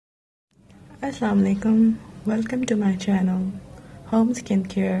अस्सलाम वालेकुम, welcome to my channel home skin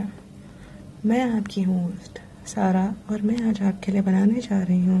care. मैं आपकी होस्ट सारा और मैं आज आपके लिए बनाने जा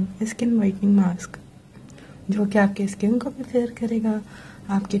रही हूँ स्किन वाइटनिंग मास्क, जो कि आपकी स्किन को भी फेयर करेगा,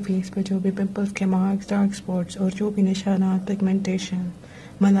 आपके फेस पे जो भी पिंपल्स के मार्क्स, डार्क स्पॉट्स और जो भी निशानात, पिगमेंटेशन,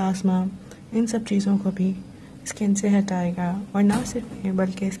 मलास्मा, इन सब चीज़ों को भी स्किन से हटाएगा और ना सिर्फ ये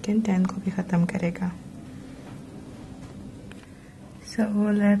बल्कि स्किन टैन को भी ख़त्म करेगा। So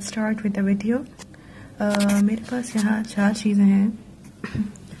let's start with the video. मेरे पास यहाँ 4 चीज़ें हैं।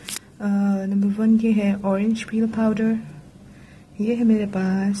 नंबर 1 ये है ऑरेंज पील पाउडर। ये है मेरे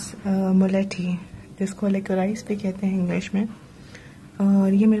पास मोलेटी, जिसको लिकोराइस भी कहते हैं इंग्लिश में।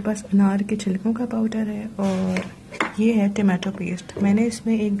 और ये मेरे पास अनार के छिलकों का पाउडर है। और ये है टमाटो पेस्ट। मैंने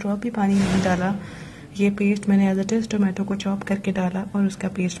इसमें एक ड्रॉप भी पानी नहीं डाला। ये पेस्ट मैंने एज इट इज़ टोमेटो को चॉप करके डाला और उसका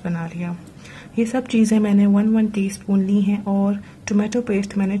पेस्ट बना लिया। ये सब चीज़ें मैंने 1 टीस्पून ली हैं और टोमेटो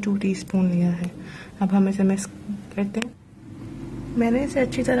पेस्ट मैंने 2 टीस्पून लिया है। अब हम इसे मिक्स करते हैं। मैंने इसे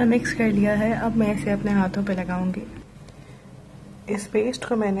अच्छी तरह मिक्स कर लिया है। अब मैं इसे अपने हाथों पे लगाऊंगी। इस पेस्ट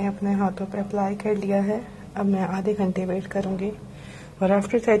को मैंने अपने हाथों पे अप्लाई कर लिया है। अब मैं आधे घंटे वेट करूंगी और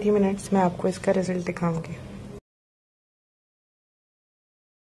आफ्टर 30 मिनट्स मैं आपको इसका रिजल्ट दिखाऊंगी।